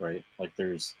overfills, right? Like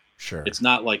it's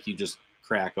not like you just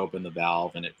crack open the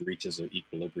valve and it reaches an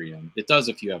equilibrium. It does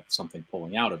if you have something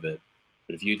pulling out of it,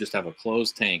 but if you just have a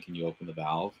closed tank and you open the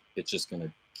valve, it's just going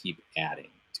to keep adding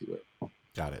to it.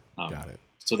 Got it.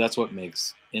 So that's what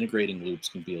makes integrating loops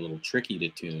can be a little tricky to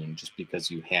tune, just because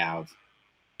you have,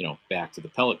 back to the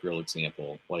pellet grill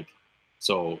example,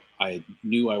 so I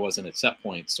knew I wasn't at set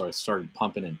point, so I started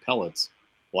pumping in pellets.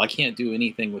 Well, I can't do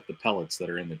anything with the pellets that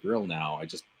are in the grill now.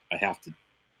 I have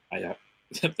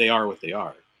they are what they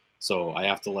are. So I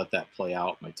have to let that play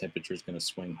out. My temperature is going to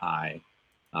swing high,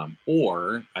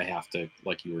 or I have to,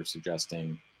 like you were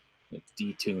suggesting, like,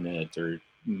 detune it or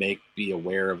be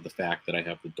aware of the fact that I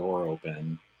have the door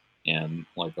open, and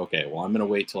like, okay, well, I'm going to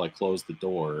wait till I close the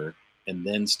door and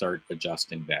then start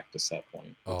adjusting back to set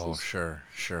point, which Oh, is sure,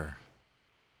 sure.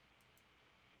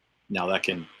 now that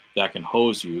can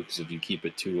hose you, because if you keep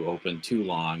it too open too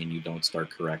long and you don't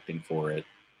start correcting for it,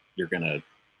 you're gonna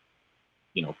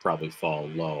probably fall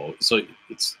low. So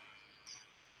it's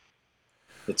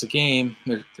a game.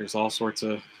 There's all sorts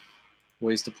of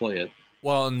ways to play it.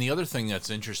 Well, and the other thing that's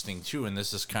interesting too, and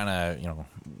this is kind of,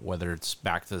 whether it's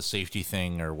back to the safety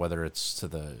thing or whether it's to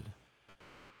the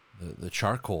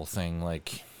charcoal thing,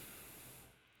 like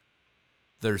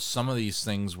there's some of these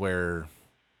things where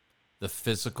the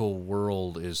physical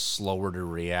world is slower to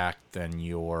react than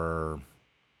your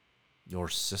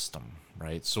system,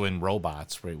 right? So in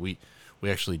robots, right, we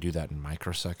actually do that in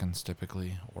microseconds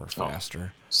typically or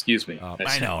faster. Excuse me.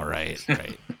 I know, right,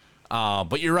 right.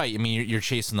 But you're right. I mean, you're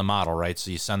chasing the model, right? So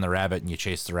you send the rabbit and you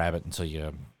chase the rabbit until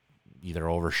you either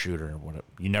overshoot or whatever.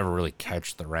 You never really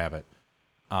catch the rabbit.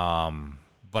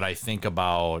 But I think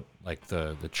about like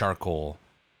the charcoal.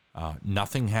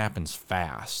 Nothing happens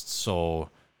fast, so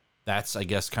that's, I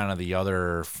guess, kind of the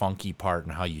other funky part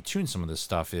in how you tune some of this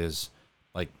stuff is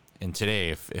like. And today,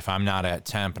 if I'm not at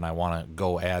temp and I want to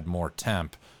go add more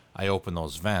temp, I open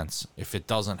those vents. If it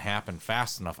doesn't happen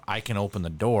fast enough, I can open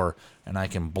the door and I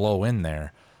can blow in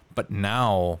there. But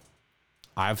now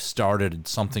I've started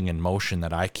something in motion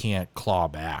that I can't claw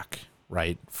back,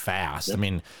 right, fast. Yep. I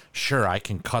mean, sure, I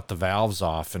can cut the valves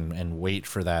off and wait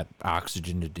for that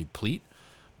oxygen to deplete,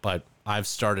 but I've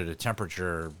started a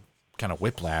temperature kind of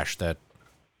whiplash that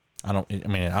I don't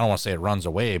want to say it runs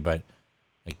away, but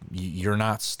like you're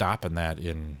not stopping that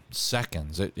in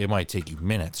seconds. It might take you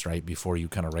minutes, right, before you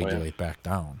kind of regulate back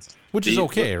down, which is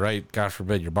okay, right? God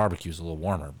forbid your barbecue's a little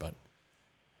warmer, but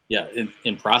Yeah,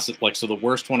 in process, like, so the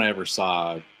worst one I ever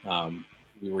saw,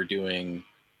 we were doing,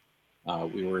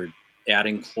 we were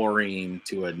adding chlorine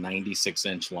to a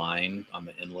 96-inch line on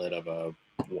the inlet of a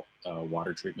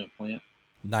water treatment plant.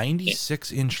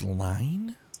 96-inch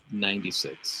line?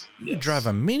 96. You Yes. could drive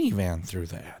a minivan through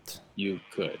that. You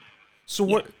could. So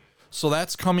Yeah. what? So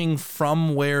that's coming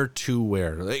from where to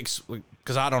where?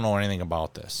 Because I don't know anything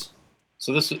about this.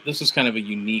 So this is kind of a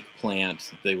unique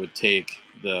plant. They would take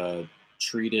the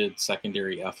treated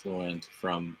secondary effluent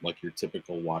from like your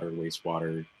typical water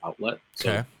wastewater outlet.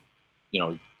 So Okay.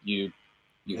 you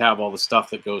have all the stuff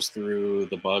that goes through.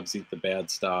 The bugs eat the bad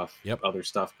stuff. Yep. Other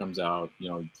stuff comes out.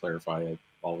 You clarify it.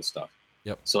 All the stuff.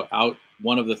 Yep. So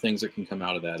one of the things that can come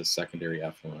out of that is secondary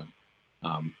effluent.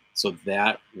 So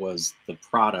that was the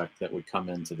product that would come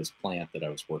into this plant that I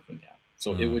was working at.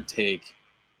 So it would take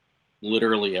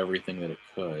literally everything that it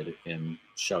could and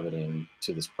shove it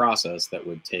into this process that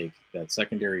would take that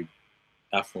secondary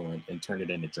effluent and turn it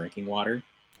into drinking water.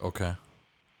 Okay.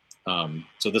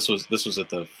 So this was at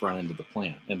the front end of the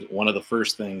plant, and one of the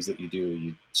first things that you do,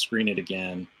 you screen it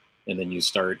again, and then you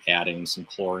start adding some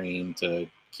chlorine to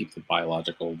keep the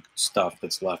biological stuff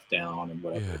that's left down and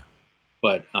whatever. Yeah.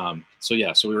 But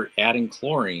so we were adding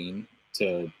chlorine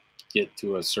to get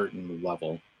to a certain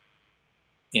level,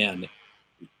 and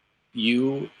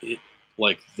that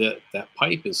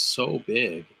pipe is so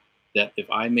big that if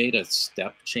I made a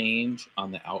step change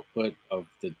on the output of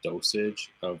the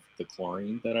dosage of the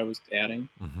chlorine that I was adding,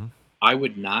 I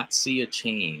would not see a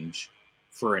change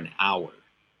for an hour.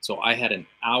 So I had an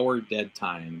hour dead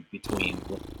time between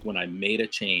when I made a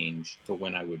change to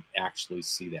when I would actually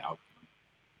see the outcome.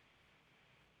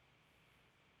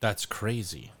 That's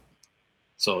crazy.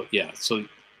 So yeah, so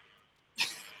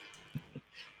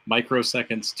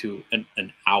microseconds to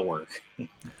an hour.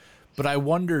 But I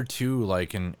wonder too,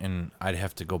 like, and I'd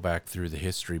have to go back through the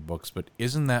history books, but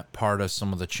isn't that part of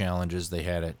some of the challenges they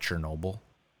had at Chernobyl,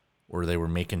 where they were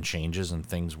making changes and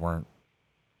things weren't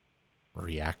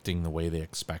reacting the way they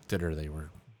expected, or they were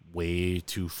way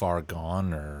too far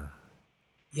gone, or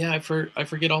Yeah, I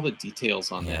forget all the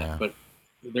details on Yeah. that, but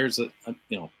there's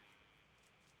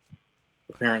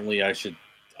apparently I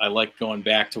like going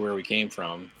back to where we came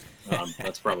from.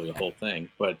 That's probably the whole thing,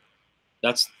 but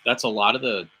that's a lot of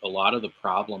the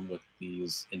problem with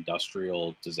these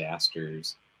industrial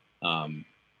disasters,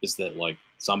 is that like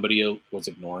somebody was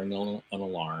ignoring an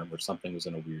alarm or something was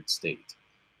in a weird state.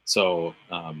 So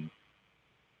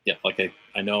yeah, like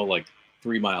I know like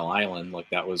 3 Mile Island, like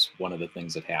that was one of the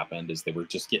things that happened, is they were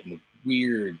just getting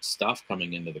weird stuff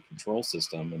coming into the control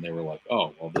system, and they were like,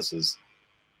 oh well,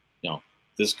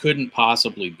 this couldn't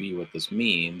possibly be what this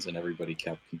means, and everybody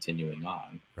kept continuing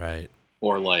on. right.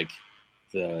 Or like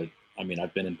the I mean,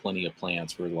 I've been in plenty of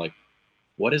plants where like,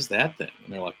 what is that thing?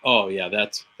 And they're like, oh yeah,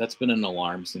 that's been an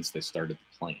alarm since they started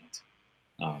the plant.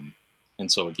 Um,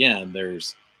 and so again,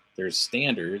 there's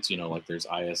standards, like there's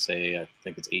ISA, I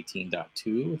think it's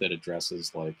 18.2 that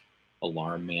addresses like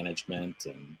alarm management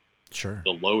and Sure.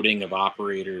 the loading of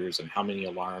operators and how many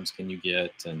alarms can you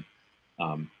get. And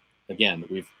um, again,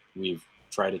 we've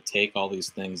tried to take all these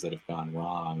things that have gone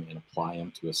wrong and apply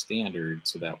them to a standard,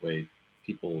 so that way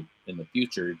people in the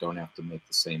future don't have to make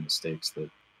the same mistakes that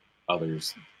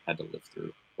others had to live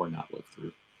through or not live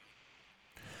through.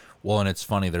 Well, and it's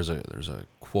funny. There's a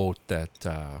quote that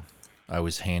I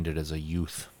was handed as a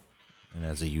youth, and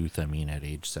as a youth, I mean at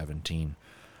age 17.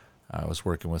 I was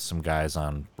working with some guys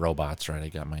on robots. Right, I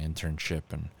got my internship,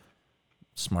 and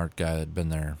smart guy that had been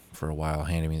there for a while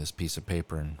handed me this piece of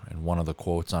paper, and one of the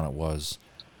quotes on it was,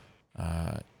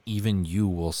 "Even you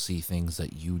will see things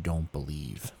that you don't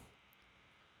believe."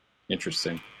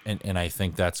 Interesting. And I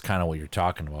think that's kind of what you're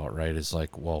talking about, right? Is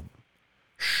like, well,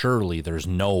 surely there's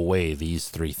no way these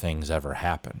three things ever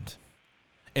happened.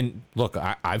 And look,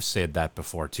 I've said that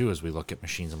before too. As we look at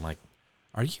machines, I'm like,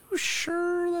 are you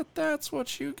sure that that's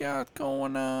what you got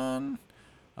going on?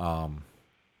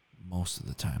 Most of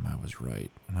the time I was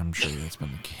right, and I'm sure that's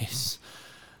been the case.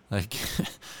 Like,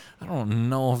 I don't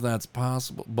know if that's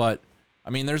possible, but I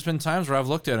mean, there's been times where I've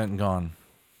looked at it and gone,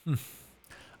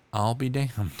 I'll be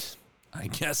damned. I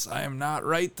guess I am not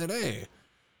right today.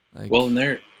 Like, Well,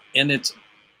 and it's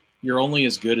you're only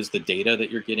as good as the data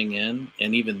that you're getting in,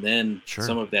 and even then, sure.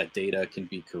 some of that data can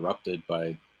be corrupted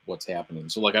by what's happening.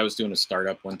 So, like, I was doing a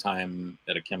startup one time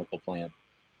at a chemical plant,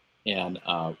 and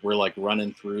we're like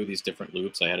running through these different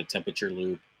loops. I had a temperature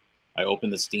loop. I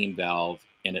opened the steam valve,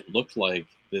 and it looked like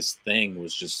this thing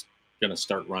was just going to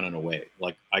start running away.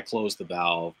 Like, I closed the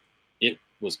valve, it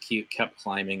was kept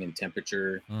climbing in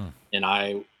temperature, and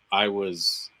I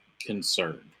was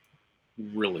concerned,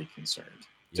 really concerned,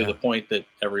 to the point that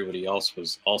everybody else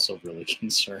was also really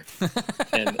concerned.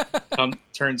 And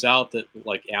turns out that,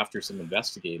 like, after some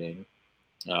investigating,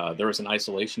 there was an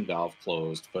isolation valve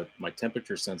closed, but my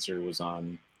temperature sensor was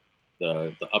on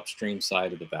the upstream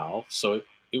side of the valve, so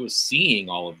it was seeing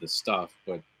all of this stuff,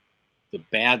 but the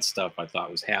bad stuff I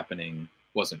thought was happening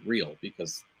wasn't real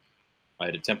because I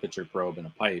had a temperature probe in a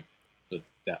pipe, but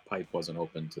that pipe wasn't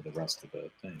open to the rest of the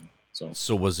thing.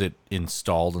 So was it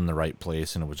installed in the right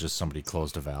place, and it was just somebody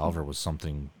closed a valve, or was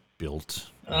something built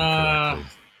incorrectly?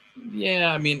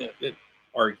 Yeah, I mean,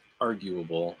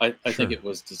 arguable. I Sure. think it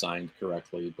was designed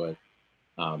correctly, but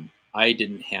I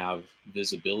didn't have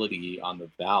visibility on the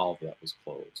valve that was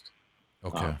closed.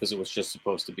 Okay. Because it was just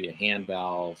supposed to be a hand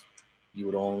valve. You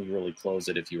would only really close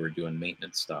it if you were doing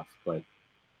maintenance stuff. But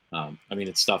I mean,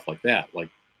 it's stuff like that. Like,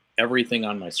 everything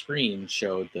on my screen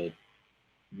showed that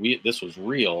this was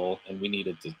real, and we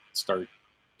needed to start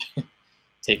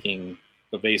taking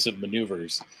evasive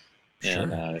maneuvers,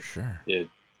 and Sure. it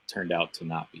turned out to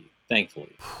not be,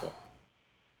 thankfully. But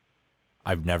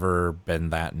I've never been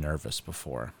that nervous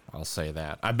before. I'll say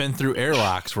that. I've been through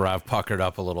airlocks where I've puckered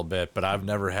up a little bit, but I've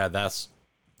never had that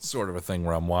sort of a thing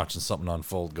where I'm watching something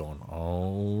unfold going,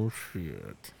 oh,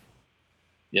 shit.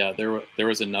 yeah, there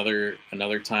was another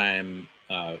time,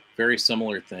 very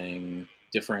similar thing,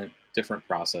 different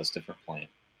process, different plant,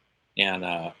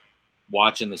 and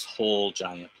watching this whole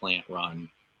giant plant run,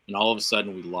 and all of a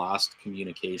sudden we lost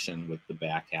communication with the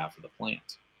back half of the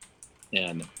plant,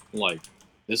 and like,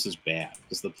 this is bad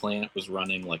because the plant was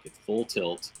running like at full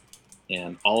tilt,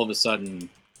 and all of a sudden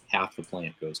half the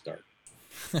plant goes dark.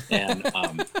 And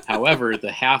however,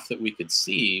 the half that we could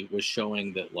see was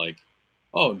showing that, like,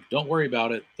 oh, don't worry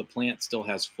about it, the plant still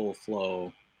has full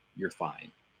flow, you're fine.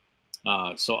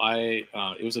 So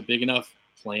it was a big enough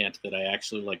plant that I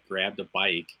actually, like, grabbed a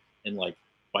bike and, like,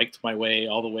 biked my way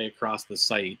all the way across the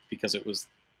site, because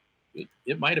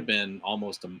it might have been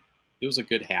it was a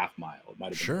good half mile. It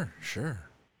might have been. Sure.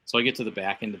 So I get to the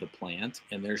back end of the plant,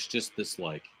 and there's just this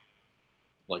like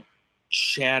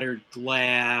shattered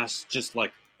glass, just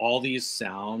like all these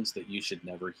sounds that you should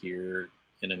never hear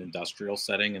in an industrial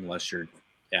setting unless you're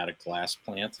at a glass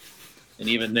plant. And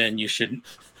even then, you shouldn't.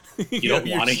 You don't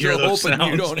want to hear those sounds.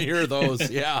 You don't hear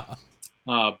those, yeah.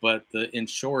 But in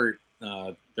short,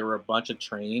 there were a bunch of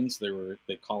trains.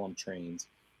 They call them trains.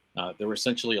 There were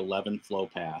essentially 11 flow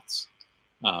paths,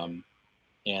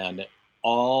 and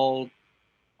all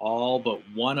but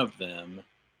one of them,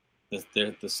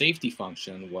 the safety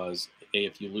function was,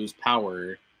 if you lose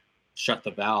power, shut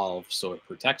the valve so it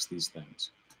protects these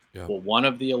things. Yeah. Well, one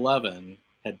of the 11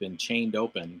 had been chained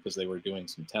open because they were doing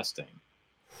some testing.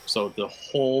 So the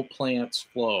whole plant's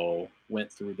flow went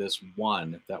through this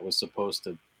one that was supposed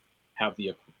to have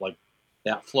the, like,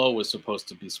 that flow was supposed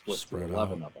to be split through Spread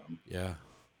 11 out. of them, Yeah.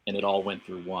 and it all went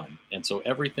through one. And so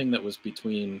everything that was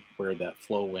between where that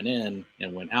flow went in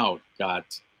and went out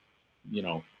got, you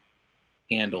know,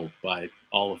 handled by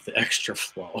all of the extra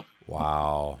flow.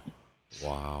 Wow.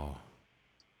 Wow.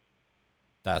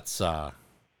 That's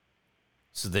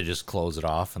so they just close it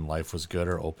off and life was good,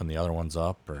 or open the other ones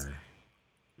up, or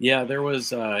Yeah, there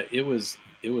was it was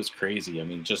crazy. I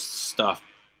mean, just stuff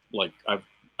like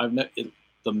I've met it,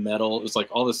 the metal. It was like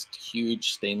all this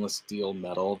huge stainless steel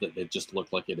metal that it just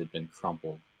looked like it had been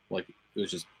crumpled. Like it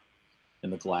was just in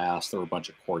the glass. There were a bunch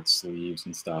of quartz sleeves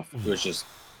and stuff. It was just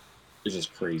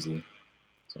crazy.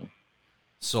 So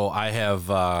so I have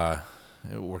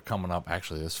we're coming up,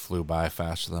 actually this flew by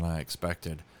faster than I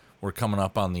expected. We're coming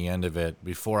up on the end of it.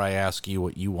 Before I ask you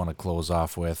what you want to close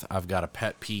off with, I've got a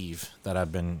pet peeve that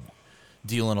I've been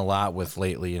dealing a lot with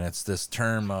lately, and it's this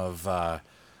term of well,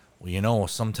 you know,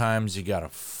 sometimes you got to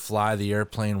fly the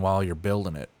airplane while you're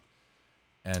building it.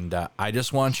 And I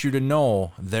just want you to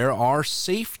know there are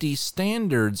safety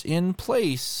standards in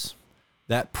place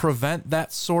that prevent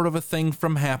that sort of a thing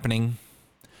from happening.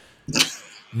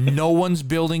 No one's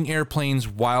building airplanes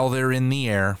while they're in the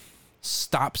air.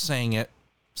 Stop saying it.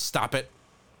 Stop it.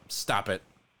 Stop it.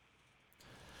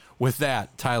 With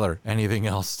that, Tyler, anything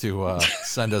else to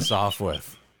send us off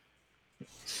with?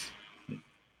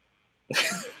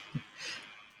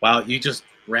 wow, you just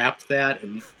wrapped that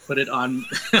and put it on,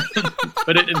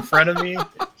 put it in front of me.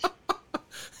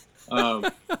 Um,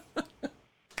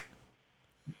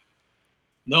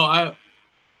 no,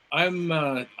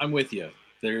 I'm with you.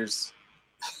 There's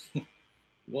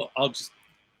well,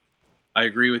 I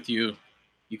agree with you.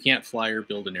 You can't fly or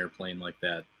build an airplane like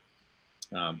that.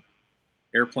 Um,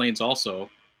 airplanes also,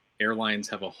 airlines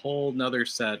have a whole nother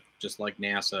set, just like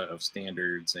NASA, of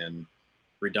standards and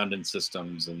redundant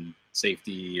systems and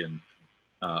safety and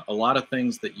a lot of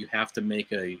things that you have to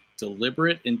make a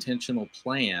deliberate, intentional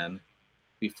plan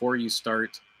before you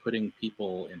start putting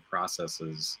people and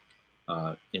processes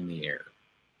in the air.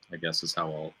 I guess is how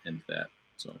I'll end that.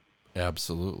 So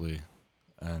Absolutely.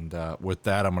 And with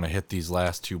that, I'm going to hit these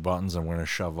last two buttons and we're going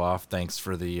to shove off. Thanks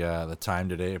for the time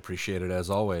today. Appreciate it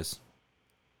as always.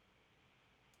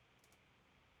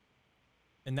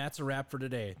 And that's a wrap for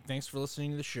today. Thanks for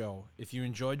listening to the show. If you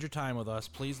enjoyed your time with us,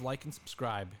 please like and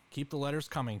subscribe. Keep the letters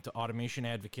coming to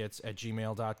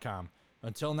automationadvocates@gmail.com.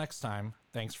 Until next time,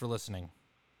 thanks for listening.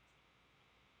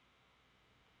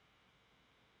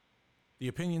 The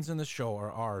opinions in this show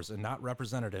are ours and not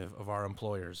representative of our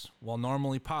employers. While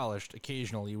normally polished,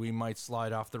 occasionally we might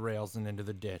slide off the rails and into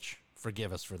the ditch.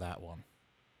 Forgive us for that one.